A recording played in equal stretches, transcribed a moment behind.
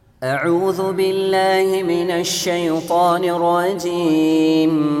أعوذ بالله من الشيطان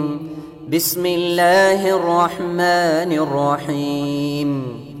الرجيم بسم الله الرحمن الرحيم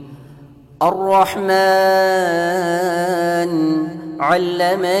الرحمن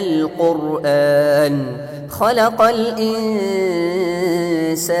علم القرآن خلق الإنسان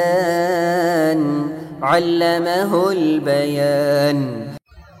علمه البيان.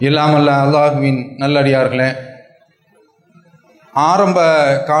 எல்லாம் அல்ல அல்லாஹ்வின் நல்லடியார்களே, ஆரம்ப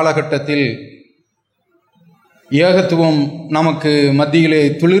காலகட்டத்தில் ஏகத்துவம் நமக்கு மத்தியிலே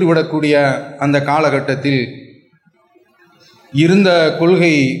துளிர்விடக்கூடிய அந்த காலகட்டத்தில் இருந்த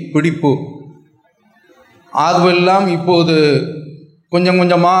கொள்கை பிடிப்பு அதுவெல்லாம் இப்போது கொஞ்சம்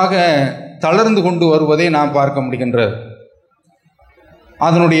கொஞ்சமாக தளர்ந்து கொண்டு வருவதை நாம் பார்க்க முடிகின்றது.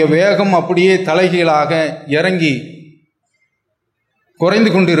 அதனுடைய வேகம் அப்படியே தலைகீழாக இறங்கி குறைந்து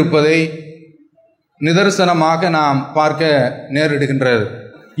கொண்டிருப்பதை நிதர்சனமாக நாம் பார்க்க நேரிடுகின்றது.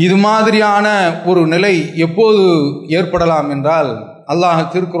 இது மாதிரியான ஒரு நிலை எப்போது ஏற்படலாம் என்றால், அல்லாஹ்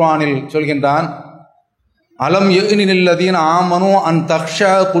திருக்குர்ஆனில் சொல்கின்றான், அலம் யஅனில்லதீன ஆமனு அன்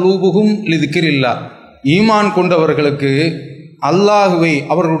தக்ஷா குலூபுஹும் லிذிக்ரில்லாஹ். ஈமான் கொண்டவர்களுக்கு அல்லாஹுவை,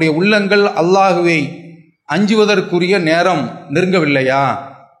 அவர்களுடைய உள்ளங்கள் அல்லாஹுவை அஞ்சுவதற்குரிய நேரம் நெருங்கவில்லையா?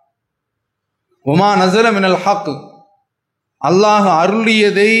 உமா நஸல மினல் ஹக், அல்லாஹ்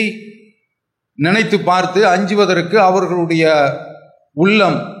அருளியதை நினைத்து பார்த்து அஞ்சுவதற்கு அவர்களுடைய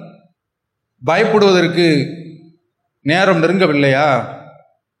உள்ளம் பயப்படுவதற்கு நேரம் நெருங்கவில்லையா?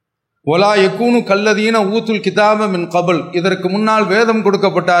 ஒலா யக்கூனு கல்லதீன ஊத்துல் கிதாப மின் கபல், இதற்கு முன்னால் வேதம்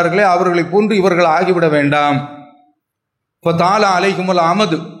கொடுக்கப்பட்டார்களே அவர்களை போன்று இவர்கள் ஆகிவிட வேண்டாம். ஃபதால அலைஹிமுல்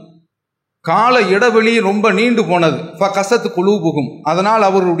அமது, கால இடைவெளி ரொம்ப நீண்டு போனது. ஃபகஸத் குலூபுஹும், அதனால்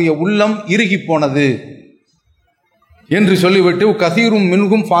அவர்களுடைய உள்ளம் இறுகி போனது என்று சொல்லிவிட்டு கசீரும்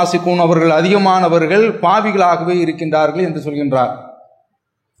மின்கும் ஃபாசிகூன், அவர்கள் அதிகமானவர்கள் பாவிகளாகவே இருக்கின்றார்கள் என்று சொல்கின்றார்.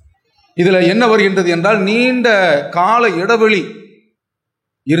 இதில் என்ன வருகின்றது என்றால், நீண்ட கால இடைவெளி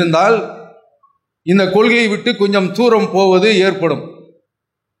இருந்தால் இந்த கொள்கையை விட்டு கொஞ்சம் தூரம் போவது ஏற்படும்.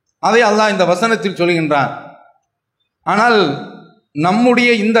 அதை அல்லாஹ் இந்த வசனத்தில் சொல்கின்றான். ஆனால் நம்முடைய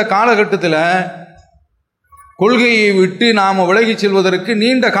இந்த காலகட்டத்தில் கொள்கையை விட்டு நாம் விலகி செல்வதற்கு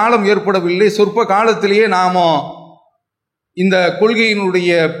நீண்ட காலம் ஏற்படவில்லை. சொற்ப காலத்திலேயே நாம் இந்த கொள்கையினுடைய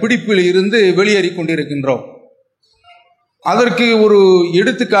பிடிப்பில் இருந்து வெளியேறி கொண்டிருக்கின்றோம். அதற்கு ஒரு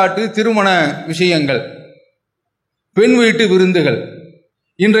எடுத்துக்காட்டு திருமண விஷயங்கள், பெண் வீட்டு விருந்துகள்.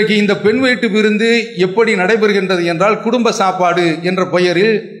 இன்றைக்கு இந்த பெண் வீட்டு விருந்து எப்படி நடைபெறுகின்றது என்றால், குடும்ப சாப்பாடு என்ற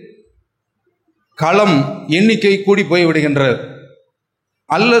பெயரில் களம் எண்ணிக்கை கூடி போய்விடுகின்றது.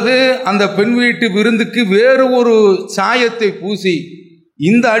 அல்லது அந்த பெண் வீட்டு விருந்துக்கு வேறு ஒரு சாயத்தை பூசி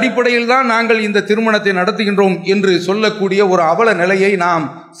இந்த அடிப்படையில் தான் நாங்கள் இந்த திருமணத்தை நடத்துகின்றோம் என்று சொல்லக்கூடிய ஒரு அவல நிலையை நாம்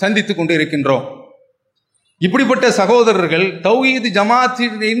சந்தித்து கொண்டிருக்கின்றோம். இப்படிப்பட்ட சகோதரர்கள் தௌஹீத் ஜமாத்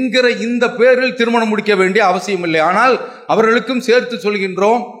என்கிற இந்த பேரில் திருமணம் முடிக்க வேண்டிய அவசியம் இல்லை. ஆனால் அவர்களுக்கும் சேர்த்து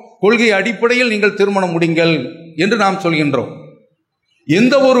சொல்கின்றோம், கொள்கை அடிப்படையில் நீங்கள் திருமணம் முடிங்கள் என்று நாம் சொல்கின்றோம்.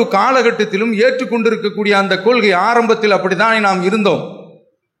 எந்த ஒரு காலகட்டத்திலும் ஏற்றுக்கொண்டிருக்கக்கூடிய அந்த கொள்கை, ஆரம்பத்தில் அப்படித்தான் நாம் இருந்தோம்.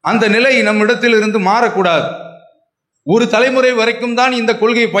 அந்த நிலை நம்மிடத்தில் இருந்து மாறக்கூடாது. ஒரு தலைமுறை வரைக்கும் தான் இந்த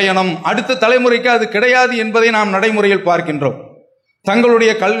கொள்கை பயணம், அடுத்த தலைமுறைக்கு அது கிடையாது என்பதை நாம் நடைமுறையில் பார்க்கின்றோம்.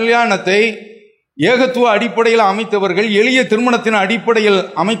 தங்களுடைய கல்யாணத்தை ஏகத்துவ அடிப்படையில் அமைத்தவர்கள், எளிய திருமணத்தின் அடிப்படையில்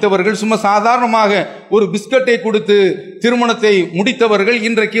அமைத்தவர்கள், சும்மா சாதாரணமாக ஒரு பிஸ்கட்டை கொடுத்து திருமணத்தை முடித்தவர்கள்,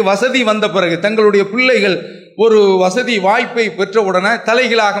 இன்றைக்கு வசதி வந்த பிறகு தங்களுடைய பிள்ளைகள் ஒரு வசதி வாய்ப்பை பெற்றவுடனே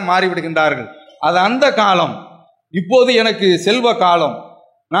தலைகளாக மாறிவிடுகின்றார்கள். அது அந்த காலம். இப்போது எனக்கு செல்வ காலம்,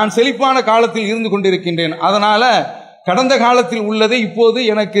 நான் செழிப்பான காலத்தில் இருந்து கொண்டிருக்கின்றேன், அதனால கடந்த காலத்தில் உள்ளதை இப்போது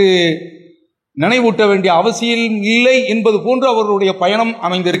எனக்கு நினைவூட்ட வேண்டிய அவசியம் இல்லை என்பது போன்று அவர்களுடைய பயணம்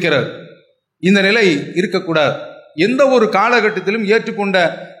அமைந்திருக்கிறது. இந்த நிலை இருக்கக்கூடாது. எந்த ஒரு காலகட்டத்திலும் ஏற்றுக்கொண்ட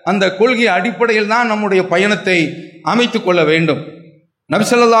அந்த கொள்கை அடிப்படையில் தான் நம்முடைய பயணத்தை அமைத்துக் கொள்ள வேண்டும். நபி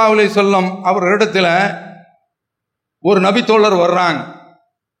ஸல்லல்லாஹு அலைஹி வஸல்லம் அவர்களிடத்துல ஒரு நபி தோழர் வர்றாங்க.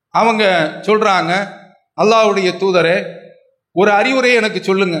 அவங்க சொல்றாங்க, அல்லாஹ்வுடைய தூதரே, ஒரு அறிவுரையை எனக்கு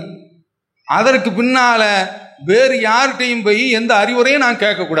சொல்லுங்க, அதற்கு பின்னால வேறு யார்கிட்டையும் போய் எந்த அறிவுரையும் நான்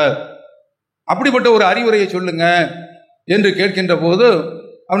கேட்கக்கூடாது, அப்படிப்பட்ட ஒரு அறிவுரையை சொல்லுங்க என்று கேட்கின்ற போது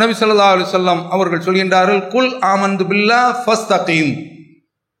நபி ஸல்லல்லாஹு அலைஹி வஸல்லம் அவர்கள் சொல்கின்றார்கள், குல் ஆமன்து பில்லாஹ் ஃபஸ்தகீம்,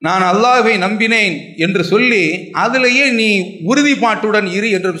 நான் அல்லாஹ்வை நம்பினேன் என்று சொல்லி அதிலேயே நீ உறுதிப்பாட்டுடன் இரு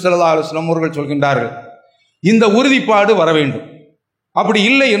என்று நபி ஸல்லல்லாஹு அலைஹி வஸல்லம் அவர்கள் சொல்கின்றார்கள். இந்த உறுதிப்பாடு வர வேண்டும். அப்படி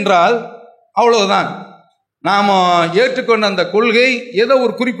இல்லை என்றால் அவ்வளவுதான், நாம் ஏற்றுக்கொண்ட அந்த கொள்கை ஏதோ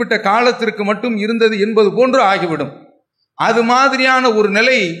ஒரு குறிப்பிட்ட காலத்திற்கு மட்டும் இருந்தது என்பது போன்று ஆகிவிடும். அது மாதிரியான ஒரு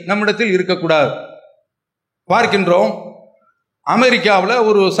நிலை நம்மிடத்தில் இருக்கக்கூடாது. பார்க்கின்றோம், அமெரிக்காவில்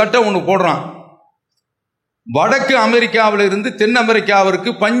ஒரு சட்டம் ஒன்று போடுறான், வடக்கு அமெரிக்காவிலிருந்து தென்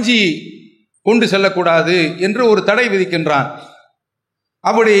அமெரிக்காவிற்கு பஞ்சு கொண்டு செல்லக்கூடாது என்று ஒரு தடை விதிக்கின்றான்.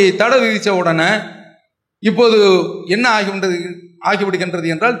 அப்படி தடை விதித்த உடனே இப்போது என்ன ஆகிவிடுகின்றது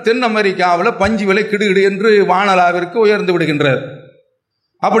என்றால், தென் அமெரிக்காவில் பஞ்சு விலை கிடுகிடு என்று வானளாவிற்கு உயர்ந்து விடுகின்றது.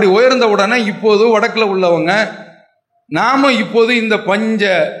 அப்படி உயர்ந்த உடனே இப்போது வடக்கில் உள்ளவங்க நாம இப்போது இந்த பஞ்ச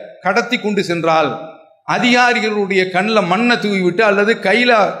கடத்தி கொண்டு சென்றால் அதிகாரிகளுடைய கண்ணில் மண்ணை தூவி விட்டு அல்லது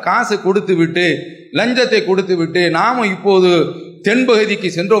கையில் காசை கொடுத்து விட்டு லஞ்சத்தை கொடுத்து விட்டு நாம இப்போது தென்பகுதிக்கு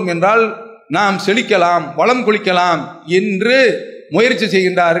சென்றோம் என்றால் நாம் செழிக்கலாம், வளம் கொளிக்கலாம் என்று முயற்சி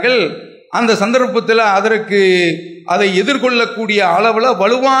செய்கின்றார்கள். அந்த சந்தர்ப்பத்தில் அதை எதிர்கொள்ளக்கூடிய அளவில்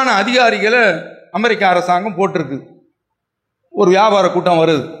வலுவான அதிகாரிகளை அமெரிக்க அரசாங்கம் போட்டிருக்கு. ஒரு வியாபார கூட்டம்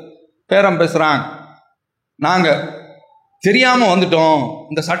வருது, பேரம் பேசுகிறாங்க, நாங்கள் தெரியாமல் வந்துட்டோம்,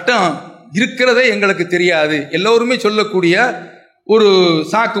 இந்த சட்டம் இருக்கிறதே எங்களுக்கு தெரியாது, எல்லோருமே சொல்லக்கூடிய ஒரு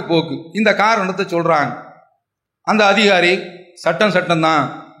சாக்கு போக்கு, இந்த காரணத்தை சொல்கிறாங்க. அந்த அதிகாரி சட்டம்தான்,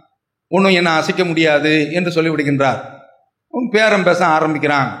 ஒன்றும் என்ன அசைக்க முடியாது என்று சொல்லிவிடுகின்றார். பேரம் பேச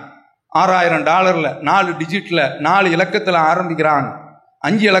ஆரம்பிக்கிறாங்க. $6000 4 டிஜிட்டில் 4 இலக்கத்தில் ஆரம்பிக்கிறாங்க.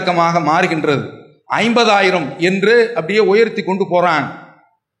 5 இலக்கமாக மாறுகின்றது. 50,000 என்று அப்படியே உயர்த்தி கொண்டு போறாங்க.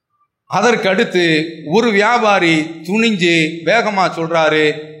 அதற்கு அடுத்து ஒரு வியாபாரி துணிஞ்சு வேகமா சொல்றாரு,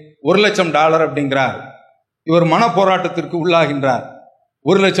 $1,00,000 அப்படிங்கிறார். இவர் மன போராட்டத்திற்கு உள்ளாகின்றார்.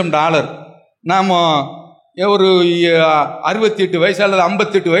 $1,00,000 நாம ஒரு 68 வயசு அல்லது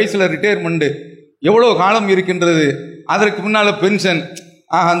 58 வயசுல ரிட்டையர்மெண்ட், எவ்வளவு காலம் இருக்கின்றது, அதற்கு முன்னால பென்ஷன்,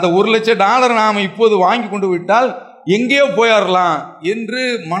 அந்த $1,00,000 நாம இப்போது வாங்கி கொண்டு விட்டால் எங்கேயோ போயிடலாம் என்று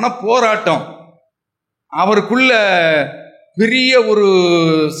மன போராட்டம். அவருக்குள்ள பெரிய ஒரு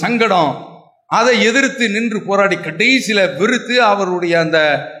சங்கடம். அதை எதிர்த்து நின்று போராடி கடைசியில வெறுத்து அவருடைய அந்த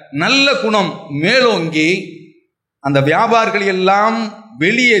நல்ல குணம் மேலோங்கி அந்த வியாபாரிகள் எல்லாம்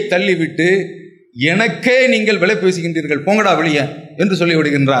வெளியே தள்ளிவிட்டு, எனக்கே நீங்கள் விலை பேசுகின்றீர்கள், போங்கடா வெளியே என்று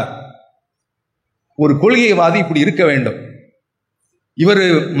சொல்லிவிடுகின்றார். ஒரு கொள்கைவாதி இப்படி இருக்க வேண்டும். இவர்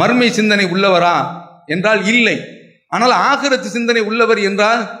மர்மை சிந்தனை உள்ளவரா என்றால் இல்லை. ஆனால் ஆகிரத்து சிந்தனை உள்ளவர்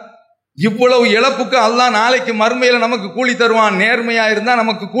என்றால், இவ்வளவு இழப்புக்கு அல்லாஹ் நாளைக்கு மர்மையில நமக்கு கூலி தருவான், நேர்மையா இருந்தா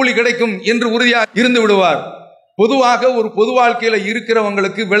நமக்கு கூலி கிடைக்கும் என்று உறுதியா இருந்து விடுவார். பொதுவாக ஒரு பொது வாழ்க்கையில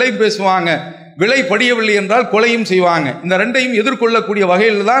இருக்கிறவங்களுக்கு விலை பேசுவாங்க, விலை படியவில்லை என்றால் கொலையும் செய்வாங்க. இந்த ரெண்டையும் எதிர்கொள்ளக்கூடிய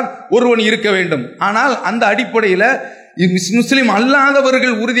வகையில் தான் ஒருவன் இருக்க வேண்டும். ஆனால் அந்த அடிப்படையில் முஸ்லிம்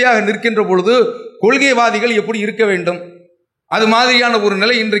அல்லாதவர்கள் உறுதியாக நிற்கின்ற பொழுது கொள்கைவாதிகள் எப்படி இருக்க வேண்டும்? அது மாதிரியான ஒரு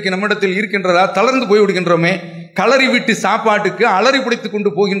நிலை இன்றைக்கு நம்மிடத்தில் இருக்கின்றதா? தளர்ந்து போய்விடுகின்றோமே, களறி விட்டு சாப்பாட்டுக்கு அலறி பிடித்துக் கொண்டு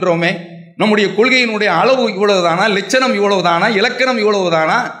போகின்றோமே. நம்முடைய கொள்கையினுடைய அளவு இவ்வளவுதானா? லட்சணம் இவ்வளவுதானா? இலக்கணம்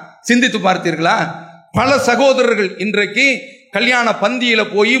இவ்வளவுதானா? சிந்தித்து பார்த்தீர்களா? பல சகோதரர்கள் இன்றைக்கு கல்யாண பந்தியில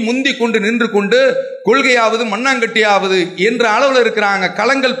போய் முந்தி கொண்டு நின்று கொண்டு கொள்கையாவது மண்ணாங்கட்டியாவது என்ற அளவுல இருக்கிறாங்க,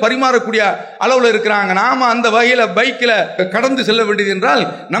 களங்கள் பரிமாறக்கூடிய அளவுல இருக்கிறாங்க. நாம அந்த வகையில பைக்கில் கடந்து செல்ல வேண்டியது என்றால்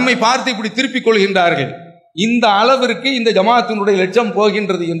நம்மை பார்த்து இப்படி திருப்பிக் கொள்கின்றார்கள். இந்த அளவிற்கு இந்த ஜமாத்தினுடைய லட்சம்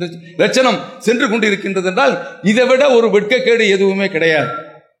போகின்றது என்று லட்சணம் சென்று கொண்டிருக்கின்றது என்றால் இதை விட ஒரு வெட்கக்கேடு எதுவுமே கிடையாது.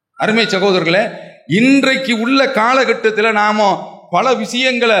 அருமை சகோதரர்களே, இன்றைக்கு உள்ள காலகட்டத்தில் நாம பல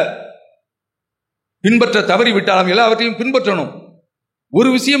விஷயங்களை பின்பற்ற தவறிவிட்டாலும் எல்லாவற்றையும் பின்பற்றணும். ஒரு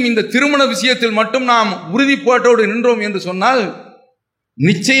விஷயம், இந்த திருமண விஷயத்தில் மட்டும் நாம் உறுதிப்பாட்டோடு நின்றோம் என்று சொன்னால்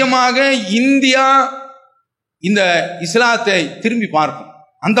நிச்சயமாக இந்தியா இந்த இஸ்லாத்தை திரும்பி பார்க்கும்.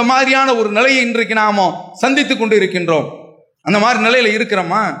 அந்த மாதிரியான ஒரு நிலையை இன்றைக்கு நாம சந்தித்துக் கொண்டு இருக்கின்றோம். அந்த மாதிரி நிலையில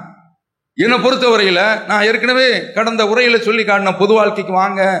இருக்கிறோமா? என்னை பொறுத்தவரையில நான் ஏற்கனவே கடந்த உரையில சொல்லி காட்டின, பொது வாழ்க்கைக்கு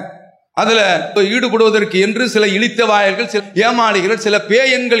வாங்க, அதுல ஈடுபடுவதற்கு என்று சில இழித்த வாயல்கள், சில ஏமாளிகள், சில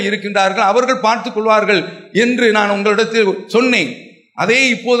பேயன்கள் இருக்கின்றார்கள், அவர்கள் பார்த்துக் கொள்வார்கள் என்று நான் உங்களிடத்தில் சொன்னேன். அதே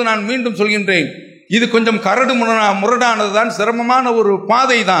இப்போது நான் மீண்டும் சொல்கின்றேன். இது கொஞ்சம் கரடு முரடானதுதான், சிரமமான ஒரு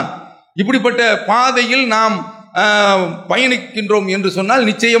பாதை தான். இப்படிப்பட்ட பாதையில் நாம் பயணிக்கின்றோம் என்று சொன்னால்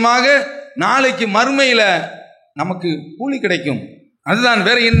நிச்சயமாக நாளைக்கு மறுமையில நமக்கு கூலி கிடைக்கும். அதுதான்,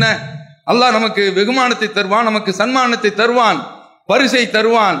 வேற என்ன? அல்லாஹ் நமக்கு வெகுமானத்தை தருவான், நமக்கு சன்மானத்தை தருவான், பரிசை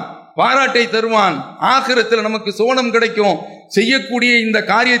தருவான், பாராட்டை தருவான். ஆகிரத்தில் நமக்கு சோனம் கிடைக்கும், செய்யக்கூடிய இந்த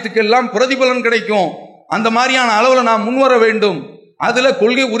காரியத்துக்கெல்லாம் பிரதிபலன் கிடைக்கும். அந்த மாதிரியான அளவில் நாம் முன்வர வேண்டும். அதுல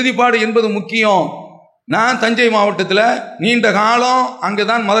கொள்கை உறுதிப்பாடு என்பது முக்கியம். நான் தஞ்சை மாவட்டத்தில் நீண்ட காலம்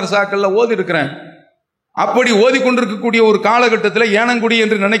அங்கதான் மதரசாக்கள்ல ஓதி இருக்கிறேன். அப்படி ஓதிக்கொண்டிருக்கக்கூடிய ஒரு காலகட்டத்தில் ஏனங்குடி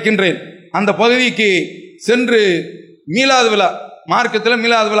என்று நினைக்கின்றேன், அந்த பகுதிக்கு சென்று மீலாது விழா, மார்க்கத்தில்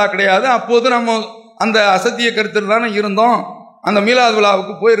மீலாது விழா கிடையாது, அப்போது நம்ம அந்த அசத்திய கருத்தில் தானே இருந்தோம். அந்த மீலாது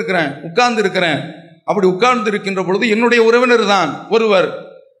விழாவுக்கு போயிருக்கிறேன், உட்கார்ந்து இருக்கிறேன். அப்படி உட்கார்ந்து இருக்கின்ற பொழுது என்னுடைய உறவினர் தான் ஒருவர்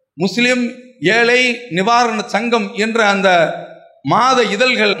முஸ்லிம் ஏழை நிவாரண சங்கம் என்ற அந்த மாத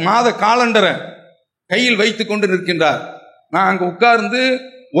இதழ்கள், மாத காலண்டரை கையில் வைத்துக் கொண்டு நிற்கின்றார். நான் அங்கு உட்கார்ந்து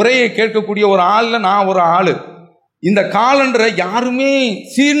உரையை கேட்கக்கூடிய ஒரு ஆள்ல நான் ஒரு ஆளு. இந்த காலண்டரை யாருமே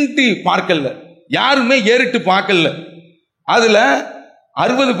சீண்டி பார்க்கல, யாருமே ஏறிட்டு பார்க்கல. அதுல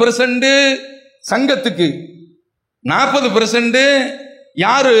 60% சங்கத்துக்கு, 40%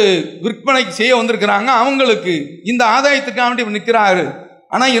 யாரு விற்பனைக்கு செய்ய வந்திருக்கிறாங்க அவங்களுக்கு, இந்த ஆதாயத்துக்காக நிற்கிறாரு.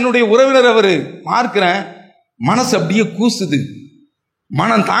 ஆனா என்னுடைய உறவினர் அவரு பார்க்கிறேன், மனசு அப்படியே கூசுது,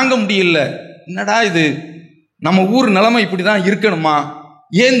 மனம் தாங்க முடியல. என்னடா இது, நம்ம ஊர் நிலைமை இப்படிதான் இருக்கணுமா?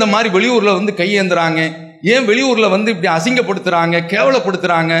 ஏன் இந்த மாதிரி வெளியூர்ல வந்து கையேந்துறாங்க? ஏன் வெளியூர்ல வந்து இப்படி அசிங்கப்படுத்துறாங்க,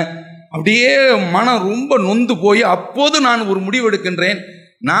 கேவலப்படுத்துறாங்க? அப்படியே மனம் ரொம்ப நொந்து போய் அப்போது நான் ஒரு முடிவு எடுக்கின்றேன்.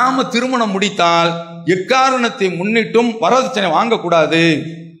 நாம திருமணம் முடித்தால் எக்காரணத்தை முன்னிட்டும் வரதட்சணை வாங்கக்கூடாது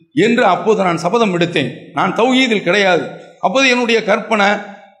என்று அப்போது நான் சபதம் எடுத்தேன். நான் தௌஹீதில் கிடையாது. அப்போது என்னுடைய கற்பனை,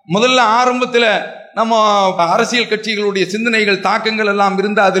 முதல்ல ஆரம்பத்தில் நம்ம அரசியல் கட்சிகளுடைய சிந்தனைகள் தாக்கங்கள் எல்லாம்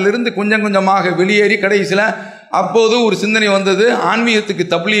இருந்து அதிலிருந்து கொஞ்சம் கொஞ்சமாக வெளியேறி கடைசியில் அப்போது ஒரு சிந்தனை வந்தது, ஆன்மீகத்துக்கு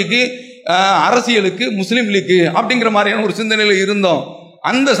தப்லீக்கு, அரசியலுக்கு முஸ்லீம் லீக்கு அப்படிங்கிற மாதிரியான ஒரு சிந்தனையில் இருந்தோம்.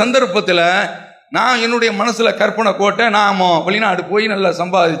 அந்த சந்தர்ப்பத்தில் நான் என்னுடைய மனசுல கற்பனை கோட்டை, நாம வெளிநாடு போய் நல்லா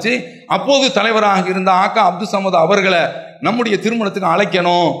சம்பாதிச்சு அப்போது தலைவராக இருந்த ஆக்கா அப்துல் சமது அவர்களை நம்முடைய திருமணத்துக்கு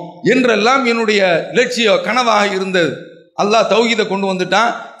அழைக்கணும் என்றெல்லாம் என்னுடைய இலட்சிய கனவாக இருந்தது. அல்லாஹ் தௌஹீதை கொண்டு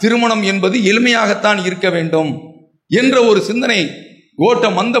வந்துட்டான். திருமணம் என்பது எளிமையாகத்தான் இருக்க வேண்டும் என்ற ஒரு சிந்தனை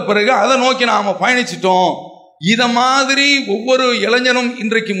ஓட்டம் வந்த பிறகு அதை நோக்கி நாம பயணிச்சிட்டோம். இத மாதிரி ஒவ்வொரு இளைஞனும்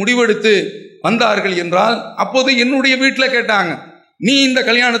இன்றைக்கு முடிவெடுத்து வந்தார்கள் என்றால், அப்போது என்னுடைய வீட்டில் கேட்டாங்க, நீ இந்த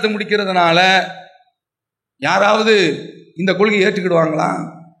கல்யாணத்தை முடிக்கிறதுனால யாராவது இந்த கொள்கையை ஏற்றுக்கிடுவாங்களா?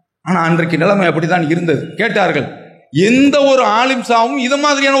 ஆனா அன்றைக்கு நிலைமை அப்படித்தான் இருந்தது. கேட்டார்கள். எந்த ஒரு ஆலிம்சாவும் இத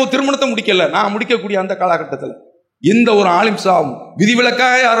மாதிரியான ஒரு திருமணத்தை முடிக்கல. நான் முடிக்கக்கூடிய அந்த காலகட்டத்தில் எந்த ஒரு ஆலிம்சாவும்,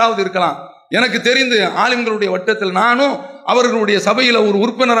 விதிவிலக்காக யாராவது இருக்கலாம். எனக்கு தெரிந்து ஆலிம்களுடைய வட்டத்தில் நானும் அவர்களுடைய சபையில ஒரு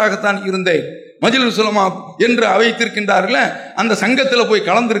உறுப்பினராகத்தான் இருந்தேன். மஜ்லிஸ் உலமா என்று வைத்திருக்கின்றார்கள், அந்த சங்கத்தில் போய்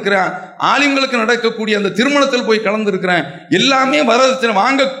கலந்திருக்கிறேன். ஆலிம்களுக்கு நடக்கக்கூடிய அந்த திருமணத்தில் போய் கலந்திருக்கிறேன். எல்லாமே வரதட்சணை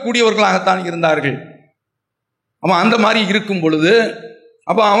வாங்கக்கூடியவர்களாகத்தான் இருந்தார்கள். அப்ப அந்த மாதிரி இருக்கும் பொழுது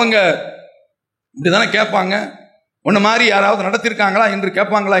அப்ப அவங்க இப்படிதானே கேட்பாங்க, உன்ன மாதிரி யாராவது நடத்திருக்காங்களா என்று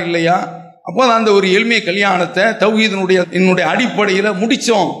கேட்பாங்களா இல்லையா? அப்போ அந்த ஒரு எளிமைய கல்யாணத்தை தௌஹீதினுடைய அடிப்படையில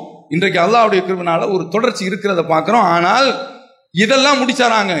முடிச்சோம். இன்றைக்கு அல்லாஹ்வுடைய கிருபையினால ஒரு தொடர்ச்சி இருக்கிறத பார்க்கிறோம். ஆனால் இதெல்லாம்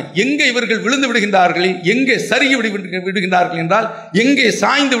முடிச்சாராங்க. எங்கே இவர்கள் விழுந்து விடுகின்றார்கள், எங்கே சருகி விடுகின்றார்கள் என்றால், எங்கே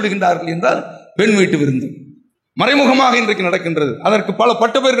சாய்ந்து விடுகின்றார்கள் என்றால், பெண் வீட்டு விருந்து மறைமுகமாக இன்றைக்கு நடக்கின்றது. அதற்கு பல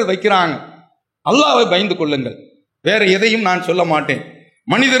பட்டப்பெயர்கள் வைக்கிறாங்க. அல்லாஹ்வை பயந்து கொள்ளுங்கள், வேற எதையும் நான் சொல்ல மாட்டேன்.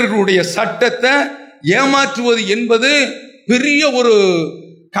 மனிதர்களுடைய சட்டத்தை ஏமாற்றுவது என்பது பெரிய ஒரு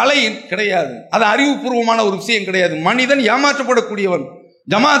கலை கிடையாது, அது அறிவுபூர்வமான ஒரு விஷயம் கிடையாது. மனிதன் ஏமாற்றப்படக்கூடியவன்.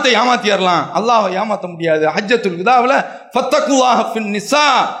 ஜமாத்தை ஏமாத்திடலாம், அல்லாஹ்வை ஏமாற்ற முடியாது. ஹஜ்ஜத்துல் விதாவில் ஃபத்தகுல்லாஹ ஃபின் நிஸா,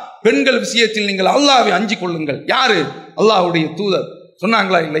 பெண்கள் விஷயத்தில் நீங்கள் அல்லாஹ்வை அஞ்சிக் கொள்ளுங்கள். யாரு? அல்லாஹ்வுடைய தூதர்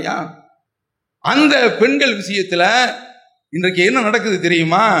சொன்னாங்களா இல்லையா? அந்த பெண்கள் விஷயத்துல இன்றைக்கு என்ன நடக்குது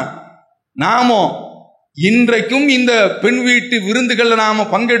தெரியுமா? நாமோ இன்றைக்கும் இந்த பெண் வீட்டு விருந்துகள்ல நாம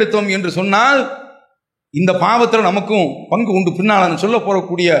பங்கெடுத்தோம் என்று சொன்னால் இந்த பாவத்தில் நமக்கும் பங்கு உண்டு. பின்னால் சொல்ல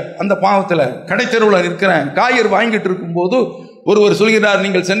போறக்கூடிய அந்த பாவத்தில் கடைத்தெருவில் இருக்கிறேன், காய்கறி வாங்கிட்டு இருக்கும் போது ஒருவர் சொல்கிறார்,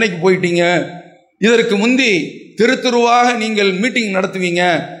 நீங்கள் சென்னைக்கு போயிட்டீங்க, இதற்கு முந்தி தெரு தெருவாக நீங்கள் மீட்டிங் நடத்துவீங்க,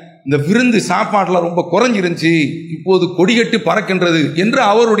 இந்த விருந்து சாப்பாடுல ரொம்ப குறைஞ்சிருந்துச்சு, இப்போது கொடிகட்டி பறக்கின்றது என்று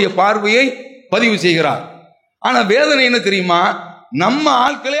அவருடைய பார்வையை பதிவு செய்கிறார். ஆனா வேதனை என்ன தெரியுமா? நம்ம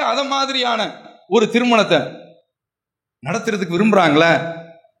ஆட்களே அத மாதிரியான ஒரு திருமணத்தை நடத்துறதுக்கு விரும்புறாங்களே.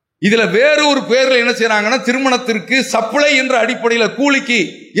 இதுல வேற ஒரு பேர்ல என்ன செய்யறாங்கன்னா, திருமணத்திற்கு சப்ளை என்ற அடிப்படையில், கூலிக்கு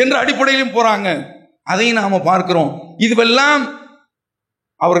என்ற அடிப்படையிலும் போறாங்க. அதையும் நாம பார்க்கிறோம். இதுவெல்லாம்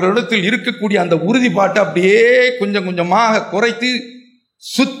அவர்களிடத்தில் இருக்கக்கூடிய அந்த உறுதிப்பாட்டை அப்படியே கொஞ்சம் கொஞ்சமாக குறைத்து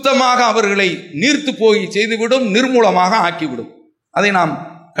சுத்தமாக அவர்களை நீர்த்து போய் செய்துவிடும், நிர்மூலமாக ஆக்கிவிடும். அதை நாம்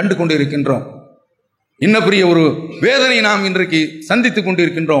கண்டு கொண்டு இருக்கின்றோம். இன்ன பெரிய ஒரு வேதனை நாம் இன்றைக்கு சந்தித்துக்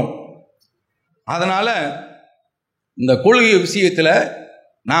கொண்டிருக்கின்றோம். அதனால இந்த கொள்கை விஷயத்துல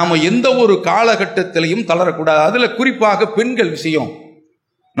நாம எந்த ஒரு காலகட்டத்திலையும் தளரக்கூடாது. அதுல குறிப்பாக பெண்கள் விஷயம்.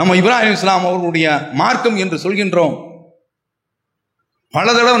 நம்ம இப்ராஹிம் இஸ்லாம் அவர்களுடைய மார்க்கம் என்று சொல்கின்றோம். பல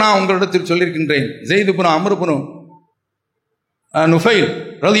தடவை நான் உங்களிடத்தில் சொல்லியிருக்கின்றேன். ஸைத் இப்னு அம்ர் இப்னு நுஃபைல்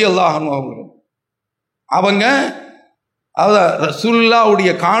ரலியல்லாஹு அன்ஹு அவர்கள், அவங்க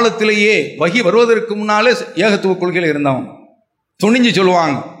ரசூலுல்லாஹ்வுடைய காலத்திலேயே வஹி வருவதற்கு முன்னாலே ஏகத்துவ கொள்கையில் இருந்தவங்க. துணிஞ்சு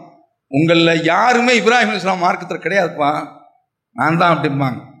சொல்லுவாங்க, உங்கள யாருமே இப்ராஹிம் இஸ்லாம் மார்க்கத்தில் கிடையாதுப்பா, நான் தான்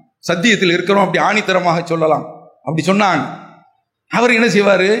அப்படிம்பாங்க. சத்தியத்தில் இருக்கிறோம், அப்படி ஆணித்தரமாக சொல்லலாம். அப்படி சொன்னாங்க. அவர் என்ன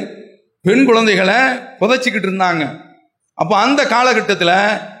செய்வாரு, பெண் குழந்தைகளை புதைச்சிக்கிட்டு இருந்தாங்க. அப்போ அந்த காலகட்டத்தில்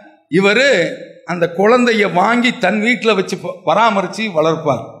இவர் அந்த குழந்தைய வாங்கி தன் வீட்டில் வச்சு பராமரித்து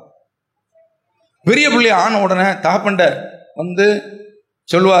வளர்ப்பார். பெரிய பிள்ளை ஆன உடனே தகப்பண்ட வந்து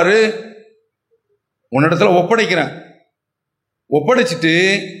சொல்வாரு, உன்னிடத்துல ஒப்படைக்கிறேன், ஒப்படைச்சிட்டு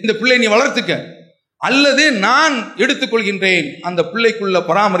இந்த பிள்ளை நீ வளர்த்துக்க, அல்லது நான் எடுத்துக்கொள்கின்றேன், அந்த பிள்ளைக்குள்ள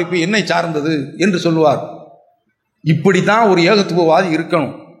பராமரிப்பு என்னை சார்ந்தது என்று சொல்லுவார். இப்படித்தான் ஒரு ஏகத்துவவாதி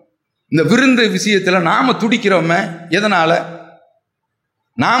இருக்கணும். இந்த விருந்து விஷயத்துல நாம துடிக்கிறோமே எதனால,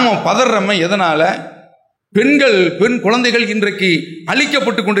 நாம பதறோமே எதனால? பெண் குழந்தைகள் இன்றைக்கு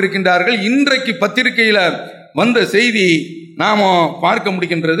அழிக்கப்பட்டு கொண்டிருக்கின்றார்கள். இன்றைக்கு பத்திரிகையில வந்த செய்தி நாம பார்க்க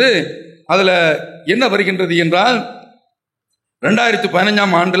முடிகின்றது. அதுல என்ன வருகின்றது என்றால்,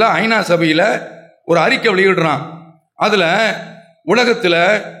 2015ஆம் ஆண்டுல ஐநா சபையில ஒரு அறிக்கை வெளியிடுறான். அதுல உலகத்துல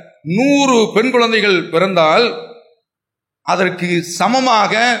 100 பெண் குழந்தைகள் பிறந்தால் அதற்கு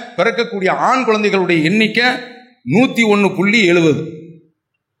சமமாக பிறக்கக்கூடிய ஆண் குழந்தைகளுடைய எண்ணிக்கை 101.70.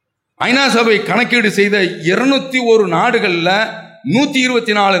 ஐநா சபை கணக்கீடு செய்த 201 நாடுகள்ல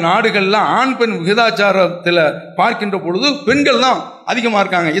 124 நாடுகள்ல ஆண் பெண் விகிதாச்சாரத்தில் பார்க்கின்ற பொழுது பெண்கள் தான் அதிகமா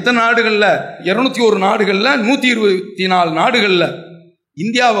இருக்காங்க. இத்தனை நாடுகள்ல 201 நாடுகள்ல 124 நாடுகள்ல.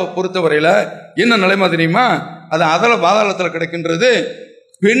 இந்தியாவை பொறுத்தவரையில என்ன நிலைமை தெரியுமா? அது அதல பாதாளத்தில் கிடைக்கின்றது.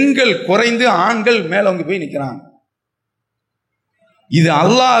 பெண்கள் குறைந்து ஆண்கள் மேலவங்க போய் நிற்கிறாங்க. இது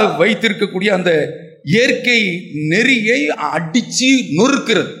அல்லாஹ் வைத்திருக்கக்கூடிய அந்த இயற்கை நெறியை அடிச்சு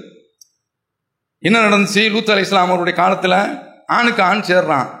நொறுக்கிறது. என்ன நடந்துச்சு? லூத் அலைஹிஸ்ஸலாம் அவருடைய காலத்துல ஆணுக்கு ஆண்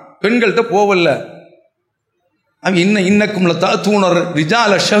சேர்றான், பெண்கள்கிட்ட போவல்ல. இன்னக்கும் தூணர்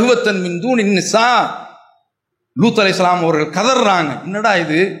ரிஜால ஷஹ்வத்தன் மின் தூனின் நிஸா. லூத் அலைஹிஸ்ஸலாம் அவர்கள் கதறாங்க, என்னடா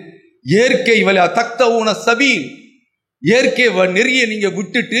இது, இயற்கை வலி தக்தவுன சபீல், இயற்கை நெறியை நீங்க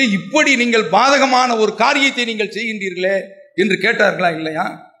விட்டுட்டு இப்படி நீங்கள் பாதகமான ஒரு காரியத்தை நீங்கள் செய்கின்றீர்களே என்று கேட்டார்களா இல்லையா?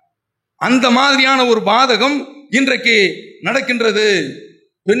 அந்த மாதிரியான ஒரு பாதகம் இன்றைக்கு நடக்கின்றது.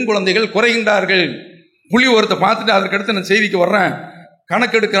 பெண் குழந்தைகள் குறைகின்றார்கள். புள்ளி ஒருத்த பார்த்துட்டு அதற்கடுத்து நான் செய்திக்கு வர்றேன்.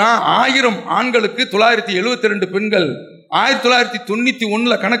 கணக்கெடுக்கிறான், 1000 ஆண்களுக்கு 972 பெண்கள்.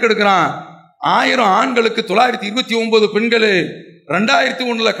 1991 கணக்கெடுக்கிறான், 1000 ஆண்களுக்கு 929 பெண்கள்.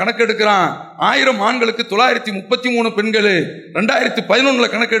 2001 கணக்கெடுக்கிறான், 1000 ஆண்களுக்கு 933 பெண்கள். 2011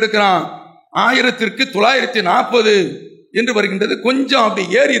 கணக்கெடுக்கிறான், 1000க்கு 940 என்று வருகின்றது. கொஞ்சம் அப்படி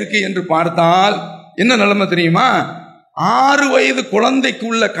ஏறி இருக்கு என்று பார்த்தால் என்ன நிலைமை தெரியுமா? 6 வயது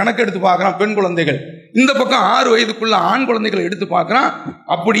குழந்தைக்குள்ள கணக்கெடுத்து பார்க்கிறான் பெண் குழந்தைகள், இந்த பக்கம் 6 வயதுக்குள்ள ஆண் குழந்தைகளை எடுத்து பார்க்கிறான்,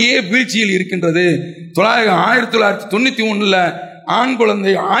 அப்படியே வீழ்ச்சியில் இருக்கின்றது. 1991 ஆண்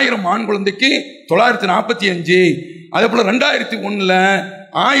குழந்தை 1000 ஆண் குழந்தைக்கு 945. அதே போல 2001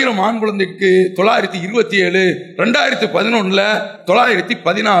 1000 ஆண் குழந்தைக்கு 927, 2011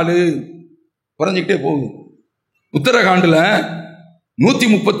 914 குறைஞ்சிக்கிட்டே போகுது. உத்தரகாண்டில்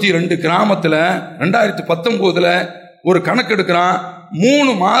 132 கிராமத்தில் 2019 ஒரு கணக்கெடுக்கிறான்.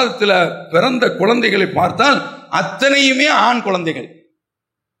 3 மாதத்தில் பிறந்த குழந்தைகளை பார்த்தால் அத்தனையுமே ஆண் குழந்தைகள்.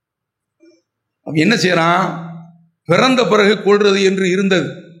 என்ன செய்யறான்? பிறந்த பிறகு கொள்றது என்று இருந்தது,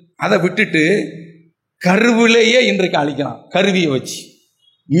 அதை விட்டுட்டு கருவிலேயே இன்றைக்கு அழிக்கிறான். கருவியை வச்சு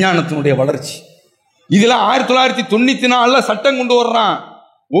விஞ்ஞானத்தினுடைய வளர்ச்சி. இதுல 1994 சட்டம் கொண்டு வர்றான்.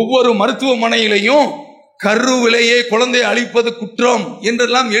 ஒவ்வொரு மருத்துவமனையிலையும் கருவிலேயே குழந்தை அழிப்பது குற்றம்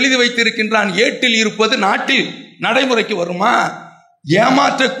என்றெல்லாம் எழுதி வைத்திருக்கின்றான். ஏட்டில் இருப்பது நாட்டில் நடைமுறைக்கு வருமா?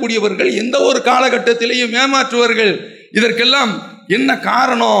 ஏமாற்றக்கூடியவர்கள் எந்த ஒரு காலகட்டத்திலேயும் ஏமாற்றுவார்கள். இதற்கெல்லாம் என்ன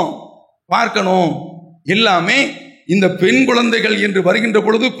காரணம் பார்க்கணும். எல்லாமே இந்த பெண் குழந்தைகள் என்று வருகின்ற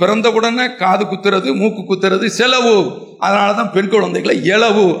பொழுது பிறந்தவுடனே காது குத்துறது, மூக்கு குத்துறது செலவு. அதனாலதான் பெண் குழந்தைகளை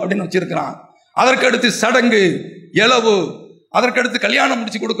எளவு அப்படின்னு வச்சிருக்கிறான். அதற்கடுத்து சடங்கு எளவு, அதற்கடுத்து கல்யாணம்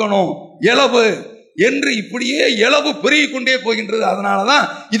முடிச்சு கொடுக்கணும் எளவு என்று இப்படியே எளவு பெருகி கொண்டே போகின்றது. அதனாலதான்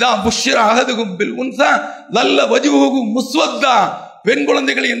இதா புஷ்யர அஹதுகும் பில் உன்ஸா லல்ல வஜ்ஹுஹு முஸ்வத்தா. பெண்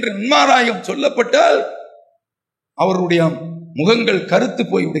குழந்தைகள் என்று நன்மாராயம் சொல்லப்பட்டால் அவருடைய முகங்கள் கருத்து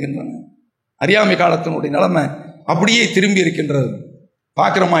போய் விடுகின்றன. அறியாமை காலத்தினுடைய நிலைமை அப்படியே திரும்பி இருக்கின்றது.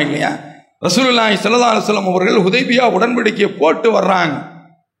 பார்க்கிறோமா இல்லையா? ரசூலுல்லாஹி ஸல்லல்லாஹு அலைஹி வஸல்லம் அவர்கள் ஹுதைபியா உடன்படிக்கையை போட்டு வர்றாங்க.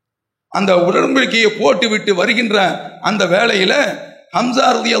 அந்த உடன்படிக்கையை போட்டு விட்டு வருகின்ற அந்த வேளையில ஹம்ஸா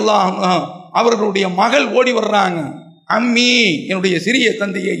ரலியல்லாஹு அன்ஹு அவர்களுடைய மகள் ஓடி வர்றாங்க. அம்மி, என்னுடைய சிறிய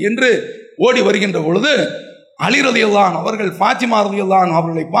தந்தையை என்று ஓடி வருகின்ற பொழுது அலி ரலியல்லாஹு அன்ஹு அவர்கள் ஃபாத்திமா ரலியல்லாஹு அன்ஹா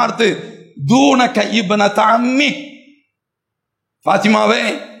அவர்களை பார்த்து தூனக இப்னத அம்மி, ஃபாத்திமாவே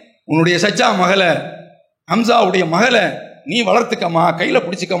உன்னுடைய சச்சா மகளை, ஹம்சாவுடைய மகளை நீ வளர்த்துக்கமா, கையில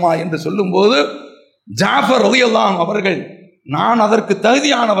பிடிச்சிக்கமா என்று சொல்லும் போது ஜாஃபர் ரலியல்லாஹு அன்ஹு அவர்கள் நான் அதற்கு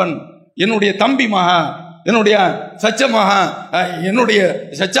தகுதியானவன், என்னுடைய தம்பி மக, என்னுடைய சச்ச மக, என்னுடைய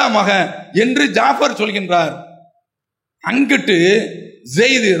சச்சா மக என்று ஜாஃபர் சொல்கின்றார். அங்கிட்டு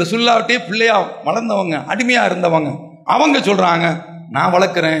ஜெயிது ரசூலுல்லாஹ்விட்டே பிள்ளையா வளர்ந்தவங்க, அடிமையா இருந்தவங்க, அவங்க சொல்றாங்க நான்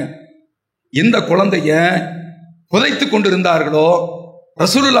வளர்க்கிறேன். எந்த குழந்தைய புதைத்து கொண்டிருந்தார்களோ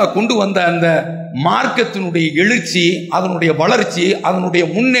ரசூலுல்லாஹ் கொண்டு வந்த அந்த மார்க்கத்தினுடைய எழுச்சி, அதனுடைய வளர்ச்சி, அதனுடைய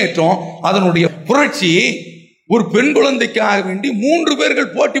முன்னேற்றம், அதனுடைய புரட்சி, ஒரு பெண் குழந்தைக்காக வேண்டி 3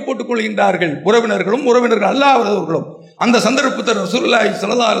 பேர்கள் போட்டி போட்டுக் கொள்கின்றார்கள், உறவினர்களும் உறவினர்கள் அல்லாதவர்களும். அந்த சந்தர்ப்பத்தில் ரசூலுல்லாஹி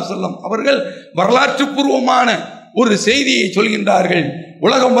ஸல்லல்லாஹு அலைஹி வஸல்லம் அவர்கள் வரலாற்று பூர்வமான ஒரு செய்தியை சொல்கின்றார்கள்.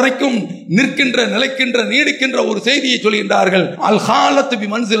 உலகம் வரைக்கும் நிற்கின்ற, நிலைக்கின்ற, நீடிக்கின்ற ஒரு செய்தியை சொல்கின்றார்கள். அல் ஹாலத்து பி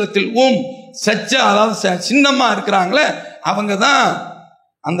மன்சிலத்தில் சச்சா, அதாவது சின்னமா இருக்கிறாங்களே, அவங்க தான்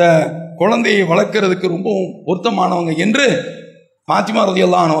அந்த குழந்தையை வளர்க்கிறதுக்கு ரொம்பவும் பொருத்தமானவங்க என்று பாத்திமா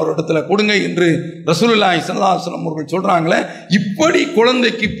ரலியல்லாஹு அன்ஹா அவரிடத்துல கொடுங்க என்று ரசூலுல்லாஹி ஸல்லல்லாஹு அலைஹி வஸல்லம் அவர்கள் சொல்றாங்களே. இப்படி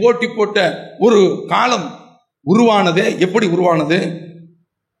குழந்தைக்கு போட்டி போட்ட ஒரு காலம் உருவானது. எப்படி உருவானது?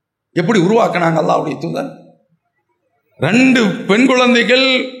 எப்படி உருவாக்கினாங்க அல்லாஹ்வுடைய தூதர்? 2 பெண் குழந்தைகள்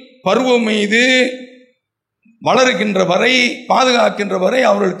பருவம் மீது வளருகின்ற வரை, பாதுகாக்கின்ற வரை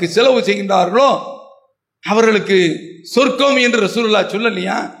அவர்களுக்கு செலவு செய்கின்றார்களோ அவர்களுக்கு சொர்க்கம் என்று ரசூலுல்லாஹ்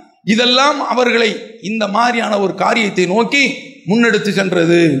சொல்லலையா? இதெல்லாம் அவர்களை இந்த மாதிரியான ஒரு காரியத்தை நோக்கி முன்னெடுத்து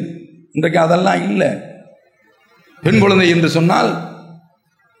சென்றது. இன்றைக்கு அதெல்லாம் இல்லை. பெண் குழந்தை என்று சொன்னால்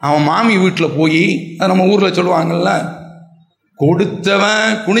அவன் மாமி வீட்டில் போய், நம்ம ஊரில் சொல்லுவாங்கல்ல,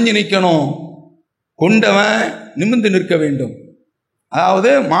 கொடுத்தவன் குனிஞ்சு நிற்கணும், கொண்டவன் நிமிர்ந்து நிற்க வேண்டும்.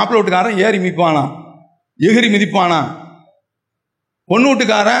 அதாவது மாப்பிள்ளை வீட்டுக்காரன் ஏறி மிதிப்பானா, எகிரி மிதிப்பானா, பொண்ணு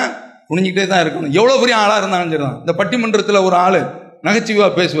வீட்டுக்காரன் குனிஞ்சிக்கிட்டே தான் இருக்கணும். எவ்வளோ பெரிய ஆளாக இருந்தாலும் சரிதான். இந்த பட்டிமன்றத்தில் ஒரு ஆள்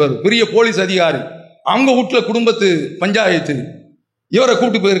நகைச்சுவையாக பேசுவார், பெரிய போலீஸ் அதிகாரி, அவங்க வீட்டில் குடும்பத்து பஞ்சாயத்து, இவரை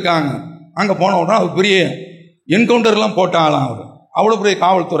கூப்பிட்டு போயிருக்காங்க. அங்கே போன உடனே அவர் பெரிய என்கவுண்டர்லாம் போட்டாலாம், அவர் அவ்வளோ பெரிய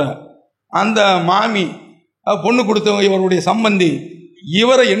காவல்துறை. அந்த மாமி பொண்ணு கொடுத்தவங்க இவருடைய சம்பந்தி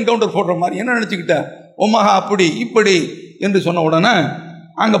இவரை என்கவுண்டர் போடுற மாதிரி என்ன நினச்சிக்கிட்ட, உமகா அப்படி இப்படி என்று சொன்ன உடனே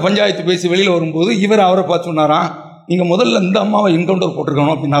அங்கே பஞ்சாயத்து பேசி வெளியில் வரும்போது இவர் அவரை பார்த்து சொன்னாராம், நீங்கள் முதல்ல இந்த அம்மாவை என்கவுண்டர்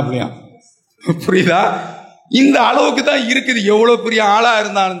போட்டிருக்கணும் அப்படின்னாப்லையா. புரியுதா? இந்த அளவுக்கு தான் இருக்குது. எவ்வளோ பெரிய ஆளாக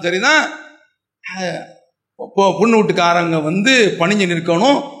இருந்தாலும் சரிதான், பொண்ணு வீட்டுக்காரங்க பணிஞ்சு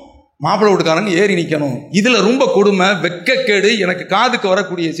நிற்கணும், மாப்பிள்ளை வீட்டுக்காரங்க ஏறி நிற்கணும். இதில் ரொம்ப கொடுமை, வெட்கக்கேடு. எனக்கு காதுக்கு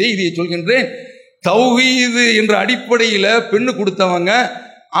வரக்கூடிய செய்தியை சொல்கின்றேன். தௌஹீது என்ற அடிப்படையில் பெண்ணு கொடுத்தவங்க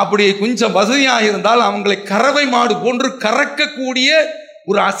அப்படி கொஞ்சம் வசதியாக இருந்தால் அவங்களை கறவை மாடு போன்று கறக்கக்கூடிய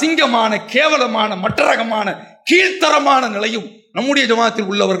ஒரு அசிங்கமான, கேவலமான, மட்டரகமான, கீழ்த்தரமான நிலையும் நம்முடைய ஜமாத்தில்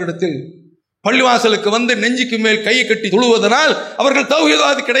உள்ளவர்களிடத்தில். பள்ளிவாசலுக்கு நெஞ்சுக்கு மேல் கையை கட்டி தொழுவதனால் அவர்கள்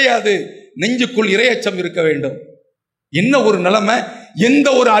தௌஹீத்வாதி கிடையாது. நெஞ்சுக்குள் இறையச்சம் இருக்க வேண்டும். என்ன ஒரு நிலைமை! எந்த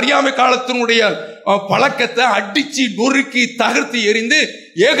ஒரு அறியாமை காலத்தினுடைய பழக்கத்தை அடிச்சு நொறுக்கி தகர்த்து எறிந்து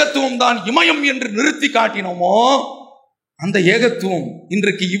ஏகத்துவம் தான் இமயம் என்று நிறுத்தி காட்டினோமோ, அந்த ஏகத்துவம்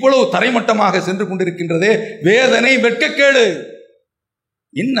இன்றைக்கு இவ்வளவு தரைமட்டமாக சென்று கொண்டிருக்கின்றதே. வேதனை, வெட்கக்கேடு.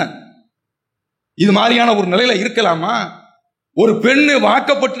 என்ன இது மாதிரியான ஒரு நிலையில இருக்கலாமா? ஒரு பெண்ணு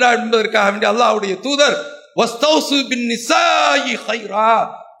வாக்கப்பட்டார் என்பதற்காக வேண்டிய அல்லாஹ்வுடைய தூதர் வஸ்தௌசு பின் நிசாயி ஹைரா,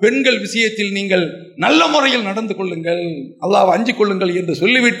 பெண்கள் விஷயத்தில் நீங்கள் நல்ல முறையில் நடந்து கொள்ளுங்கள், அல்லாஹ்வை அஞ்சிக் கொள்ளுங்கள் என்று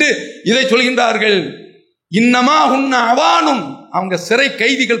சொல்லிவிட்டு இதை சொல்கின்றார்கள். இன்னமா உன்ன அவானும், அவங்க சிறை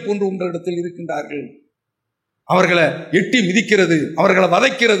கைதிகள் போன்று உங்களிடத்தில் இருக்கின்றார்கள். அவர்களை எட்டி மிதிக்கிறது, அவர்களை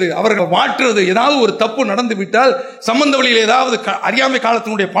வதைக்கிறது, அவர்களை வாட்டுறது. ஏதாவது ஒரு தப்பு நடந்து விட்டால் சம்பந்த வழியில் ஏதாவது அறியாமை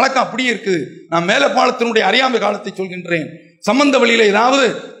காலத்தினுடைய பழக்கம் அப்படியே இருக்குது. நான் மேல பாலத்தினுடைய அறியாமை காலத்தை சொல்கின்றேன். சம்பந்த வழியில ஏதாவது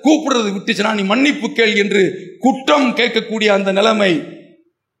கூப்பிடுறது விட்டுச்சுன்னா நீ மன்னிப்பு கேள் என்று குற்றம் கேட்கக்கூடிய அந்த நிலைமை,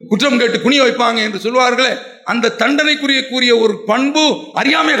 குற்றம் கேட்டு குனிய வைப்பாங்க என்று சொல்வார்களே, அந்த தண்டனைக்குரிய ஒரு பண்பு,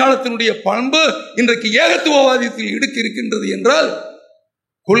 அறியாமை காலத்தினுடைய பண்பு இன்றைக்கு ஏகத்துவவாதத்தில் இருக்கின்றது என்றால்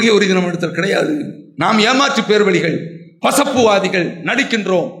கொள்கை ஒரிஜினம் இடத்தில் கிடையாது. நாம் ஏமாற்று பேர்வழிகள், பசப்புவாதிகள்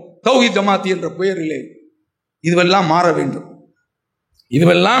நடிக்கின்றோம் தௌஹீத் ஜமாத் என்ற பெயரிலே. இதுவெல்லாம் மாற வேண்டும்,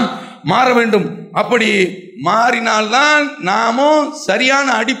 இதுவெல்லாம் மாற வேண்டும். அப்படி மாறினால்தான் நாமும் சரியான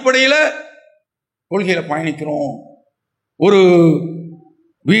அடிப்படையில் கொள்கையில பயணிக்கிறோம். ஒரு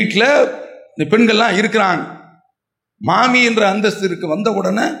வீட்டில் இந்த பெண்கள்லாம் இருக்கிறாங்க, மாமி என்ற அந்தஸ்திற்கு வந்த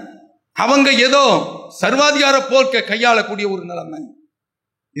உடனே அவங்க ஏதோ சர்வாதிகார போர்க்க கையாளக்கூடிய ஒரு நிலைமை.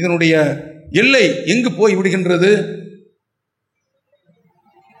 இதனுடைய எல்லை எங்கு போய் விடுகின்றது?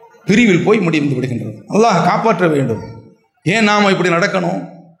 பிரிவில் போய் முடிந்து விடுகின்றது. அல்லாஹ் காப்பாற்ற வேண்டும். ஏன் நாம இப்படி நடக்கணும்?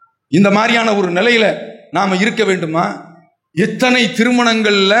 இந்த மாதிரியான ஒரு நிலையில நாம இருக்க வேண்டுமா? எத்தனை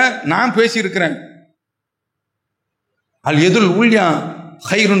திருமணங்கள்ல நான் பேசியிருக்கிறேன். அல் எதுல் உல்யா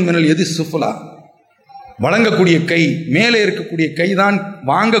ஹைருன் மினல் எது சுஃபலா, வழங்கக்கூடிய கை, மேலே இருக்கக்கூடிய கை தான்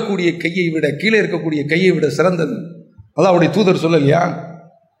வாங்கக்கூடிய கையை விட, கீழே இருக்கக்கூடிய கையை விட சிறந்தது. அல்லாஹ்வுடைய தூதர் சொல்லலையா?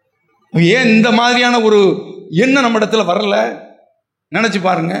 ஏன் இந்த மாதிரியான ஒரு எண்ணம் நம்ம இடத்துல வரல? நினைச்சு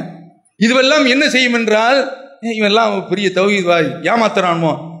பாருங்க. இதுவெல்லாம் என்ன செய்யும் என்றால், இவெல்லாம் பெரிய தௌஹீத்வாதி,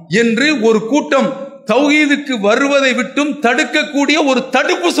 ஏமாத்துறானோ என்று ஒரு கூட்டம் தௌஹீதுக்கு வருவதை விட்டும் தடுக்கக்கூடிய ஒரு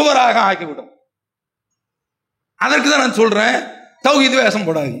தடுப்பு சுவராக ஆகிவிடும். அதற்கு தான் நான் சொல்றேன், தௌஹீது வேஷம்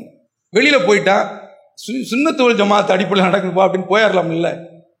போடாது. வெளியில போயிட்டா சுன்னத்து வல் ஜமாத் அடிப்படையில் நடக்குதுப்பா அப்படின்னு போயிடலாம். இல்லை,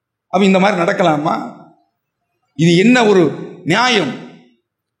 அப்ப இந்த மாதிரி நடக்கலாமா? இது என்ன ஒரு நியாயம்?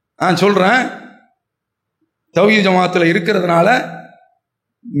 நான் சொல்றேன், தௌஹீத் ஜமாத்தில் இருக்கிறதுனால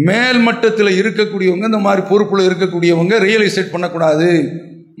மேல்மட்டத்தில் இருக்கக்கூடியவங்க, இந்த மாதிரி பொறுப்புல இருக்கக்கூடியவங்க ரியல் எஸ்டேட் பண்ணக்கூடாது,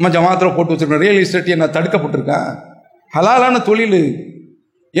 நம்ம ஜமாத்தில் போட்டு வச்சிருக்கோம். ரியல் எஸ்டேட் என்ன தடுக்கப்பட்டிருக்கா? ஹலாலான தொழில்.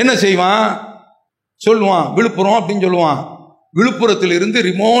 என்ன செய்வான்? சொல்லுவான் விழுப்புரம் அப்படின்னு சொல்லுவான். விழுப்புரத்தில் இருந்து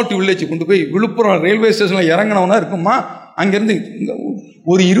ரிமோட் வில்லேஜ் கொண்டு போய் விழுப்புரம் ரயில்வே ஸ்டேஷனில் இறங்கினவனா இருக்குமா, அங்கேருந்து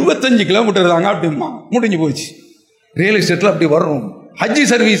ஒரு 25 கிலோமீட்டர் தாங்க அப்படிமா, முடிஞ்சு போச்சு. ரியல் எஸ்டேட்டில் அப்படி வரும். ஹஜ்ஜி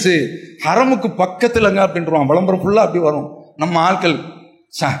சர்வீஸு ஹரமுக்கு பக்கத்துலங்க அப்படின்றான், விளம்பரம் ஃபுல்லாக அப்படி வரும். நம்ம ஆட்கள்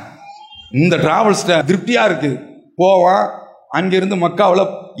இந்த டிராவல்ஸ் திருப்தியாக இருக்குது, போவான். அங்கிருந்து மக்காவில்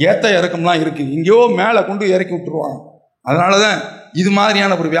ஏத்த இறக்கம்லாம் இருக்கு, இங்கேயோ மேலே கொண்டு இறக்கி விட்டுருவான். அதனால தான் இது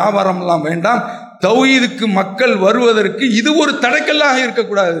மாதிரியான ஒரு வியாபாரம்லாம் வேண்டாம். தௌஹீதுக்கு மக்கள் வருவதற்கு இது ஒரு தடைக்கல்லாக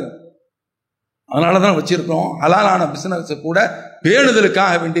இருக்கக்கூடாது. அதனால தான் வச்சிருக்கோம். ஹலாலான பிசினஸ் கூட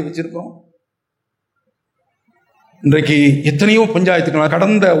பேணுதலுக்காக வேண்டி வச்சிருக்கோம். இன்றைக்கு எத்தனையோ பஞ்சாயத்துக்கள்,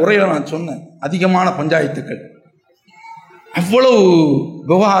 கடந்த உரையில நான் சொன்னேன், அதிகமான பஞ்சாயத்துக்கள், அவ்வளவு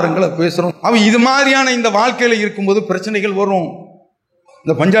விவகாரங்களை பேசுறோம். அவன் இது மாதிரியான இந்த வாழ்க்கையில இருக்கும்போது பிரச்சனைகள் வரும்.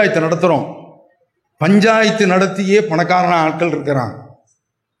 இந்த பஞ்சாயத்தை நடத்துறோம், பஞ்சாயத்து நடத்தியே பணக்காரன ஆட்கள் இருக்கிறான்.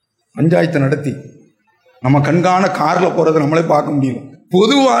 பஞ்சாயத்து நடத்தி நம்ம கண்காண கார்ல போறதை நம்மளே பார்க்க முடியல.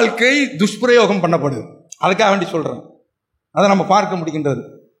 பொது வாழ்க்கை துஷ்பிரயோகம் பண்ணப்படுது. அதுக்காக வேண்டி சொல்றேன், அதை நம்ம பார்க்க முடிகின்றது.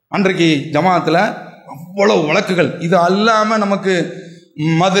 அன்றைக்கு ஜமாத்துல அவ்வளவு வழக்குகள். இது அல்லாம நமக்கு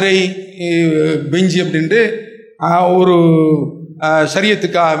மதுரை பெஞ்சி அப்படின்ட்டு ஒரு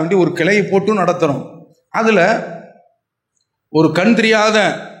சரியத்துக்காக வேண்டி ஒரு கிளையை போட்டு நடத்துறோம். அதுல ஒரு கண் தெரியாத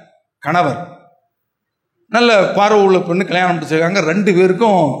கணவர், நல்ல பார்வை உள்ள பெண்ணு கல்யாணம் முடிச்சிருக்காங்க. 2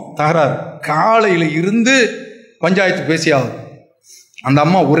 பேருக்கும் தகராறு. காலையில் இருந்து பஞ்சாயத்து பேசியாகும். அந்த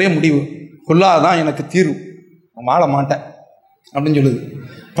அம்மா ஒரே முடிவு, கொல்லாதான் எனக்கு தீர்வு, வாழ மாட்டேன் அப்படின்னு சொல்லுது.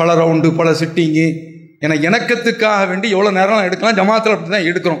 பல ரவுண்டு, பல சிட்டிங்கு, இணக்கத்துக்காக வேண்டி எவ்வளோ நேரம் எடுக்கலாம், ஜமாத்தில் அப்படி தான்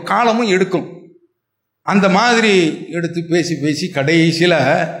எடுக்கிறோம், காலமும் எடுக்கும். அந்த மாதிரி எடுத்து பேசி பேசி கடைசியில்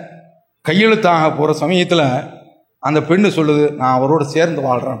கையெழுத்தாக போகிற சமயத்தில் அந்த பெண்ணு சொல்லுது, நான் அவரோட சேர்ந்து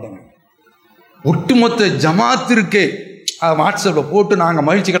வாழ்கிறேன் அப்படின்னு. ஒட்டுமொத்த ஜமாத்திற்கே வாட்ஸ்அப்பில் போட்டு நாங்கள்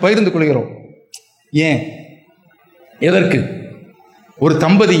மகிழ்ச்சிகள் பகிர்ந்து கொள்கிறோம். ஏன், எதற்கு? ஒரு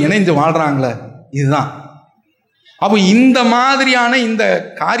தம்பதி இணைந்து வாழ்கிறாங்களே, இதுதான். அப்போ இந்த மாதிரியான இந்த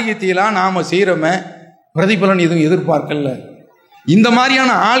காரியத்தையெல்லாம் நாம் செய்கிறோமே, பிரதிபலன் எதுவும் எதிர்பார்க்கல. இந்த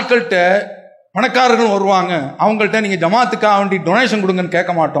மாதிரியான ஆட்கள்கிட்ட பணக்காரர்கள் வருவாங்க, அவங்கள்ட்ட நீங்கள் ஜமாத்துக்காக வேண்டி டொனேஷன் கொடுங்கன்னு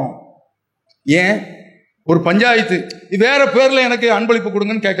கேட்க மாட்டோம். ஏன்? ஒரு பஞ்சாயத்து வேற பேரில் எனக்கு அன்பளிப்பு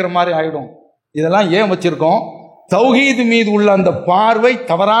கொடுங்கன்னு கேட்குற மாதிரி ஆகிடும். இதெல்லாம் ஏன் வச்சிருக்கோம்? தௌஹீது மீது உள்ள அந்த பார்வை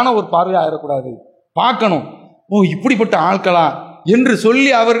தவறான ஒரு பார்வையாக ஆயிடக்கூடாது. பார்க்கணும், ஓ இப்படிப்பட்ட ஆட்களா என்று சொல்லி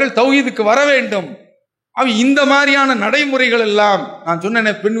அவர்கள் தௌஹீதுக்கு வர வேண்டும். இந்த மாதிரியான நடைமுறைகள் எல்லாம் நான்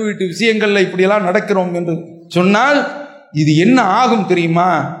சொன்ன பெண் வீட்டு விஷயங்கள்ல இப்படியெல்லாம் நடக்கிறோம் என்று சொன்னால் இது என்ன ஆகும் தெரியுமா?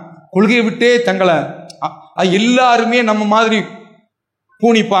 கொள்கையை விட்டே தங்களை எல்லாருமே நம்ம மாதிரி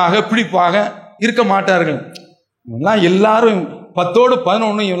பூணிப்பாக பிடிப்பாக இருக்க மாட்டார்கள். இவெல்லாம் எல்லாரும் 10ஓடு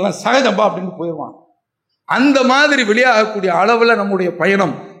 11 இவெல்லாம் சகஜம்பா அப்படின்னு போயிடுவான். அந்த மாதிரி வெளியாகக்கூடிய அளவில் நம்முடைய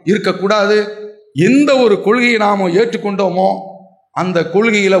பயணம் இருக்கக்கூடாது. எந்த ஒரு கொள்கையை நாம ஏற்றுக்கொண்டோமோ அந்த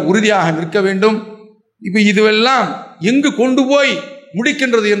கொள்கையில உறுதியாக நிற்க வேண்டும். இப்ப இதுவெல்லாம் எங்கு கொண்டு போய்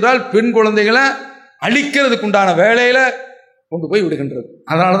முடிக்கின்றது என்றால் பெண் குழந்தைகளை அழிக்கிறதுக்கு உண்டான வேலையில கொண்டு போய் விடுகின்றது.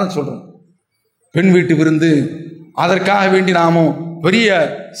 அதனாலதான் சொல்றோம், பெண் வீட்டு விருந்து அதற்காக வேண்டி நாம பெரிய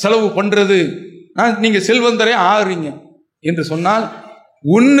செலவு பண்றது, நீங்க செல்வந்தரே ஆகுறீங்க என்று சொன்னால்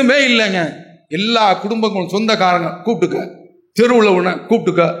ஒண்ணுமே இல்லைங்க. எல்லா குடும்பங்களும் சொந்தக்காரங்க கூப்பிட்டுக்க, தெருவுல உன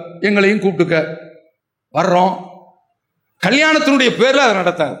கூப்பிட்டுக்க, எங்களையும் கூப்பிட்டுக்க, வர்றோம். கல்யாணத்தினுடைய பேர்ல அதை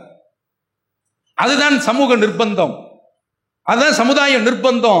நடத்தாது. அதுதான் சமூக நிர்பந்தம், அதுதான் சமுதாய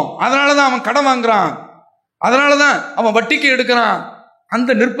நிர்பந்தம். அதனாலதான் அவன் கடன் வாங்குறான், அதனாலதான் அவன் வட்டிக்கு எடுக்கிறான்.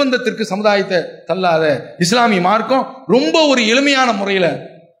 அந்த நிர்பந்தத்திற்கு சமுதாயத்தை தள்ளாத. இஸ்லாமிய மார்க்கம் ரொம்ப ஒரு எளிமையான முறையில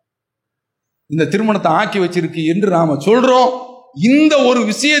இந்த திருமணத்தை ஆக்கி வச்சிருக்கு என்று நாம சொல்றோம். இந்த ஒரு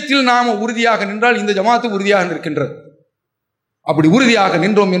விஷயத்தில் நாம உறுதியாக நின்றால் இந்த ஜமாத்து உறுதியாக நிற்கின்றது. அப்படி உறுதியாக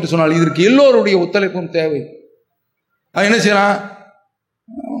நின்றோம் என்று சொன்னால் இதற்கு எல்லோருடைய ஒத்துழைப்பும் தேவை. என்ன செய்யறான்?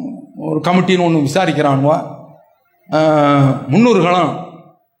 ஒரு கமிட்டின்னு ஒன்று விசாரிக்கிறான்வா, 300 காலம்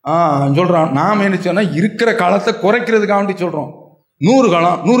சொல்றான். நாம் என்ன செய்யணும், இருக்கிற காலத்தை குறைக்கிறதுக்காக வேண்டி சொல்றோம். 100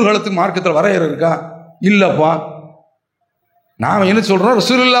 காலம், 100 காலத்துக்கு மார்க்கத்தில் வரையறை இருக்கா? இல்லப்பா. நாம் என்ன சொல்றோம்,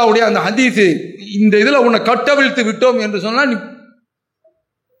 ரசூலுல்லாஹ்வுடைய அந்த ஹதீஸ், இந்த இதுல உன்னை கட்டவிழ்த்து விட்டோம் என்று சொன்னா நீ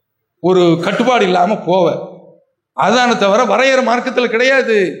ஒரு கட்டுப்பாடு இல்லாம போவ. அதான தவிர வரையறை மார்க்கத்தில்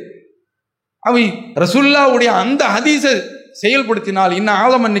கிடையாது. அவை ரசூலுல்லாஹ்வுடைய அந்த ஹதீஸை செயல்படுத்தினால் இன்ன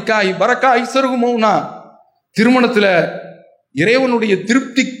ஆலமன் நிக்காய் பரக்கா ஐசருகுமோனா, திருமணத்துல இறைவனுடைய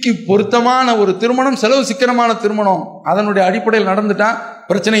திருப்திக்கு பொருத்தமான ஒரு திருமணம், செலவு சிக்கனமான திருமணம், அதனுடைய அடிப்படையில் நடந்துட்டா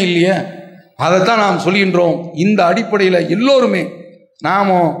பிரச்சனை இல்லையே. அதைத்தான் நாம் சொல்கின்றோம். இந்த அடிப்படையில் எல்லோருமே நாம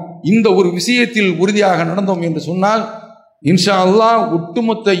இந்த ஒரு விஷயத்தில் உறுதியாக நடந்தோம் என்று சொன்னால் இன்ஷா அல்லாஹ்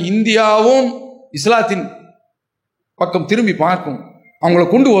ஒட்டுமொத்த இந்தியாவும் இஸ்லாத்தின் பக்கம் திரும்பி பார்க்கும், அவங்கள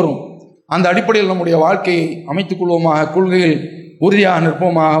கொண்டு வரும். அந்த அடிப்படையில் நம்முடைய வாழ்க்கையை அமைத்துக் கொள்வோமாக, கொள்கையில் உறுதியாக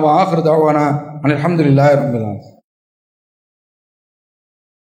நிற்போமாக. ஆகிரு தாவானா அல்ஹம்துலில்லாஹி ரப்பில் ஆலமீன்.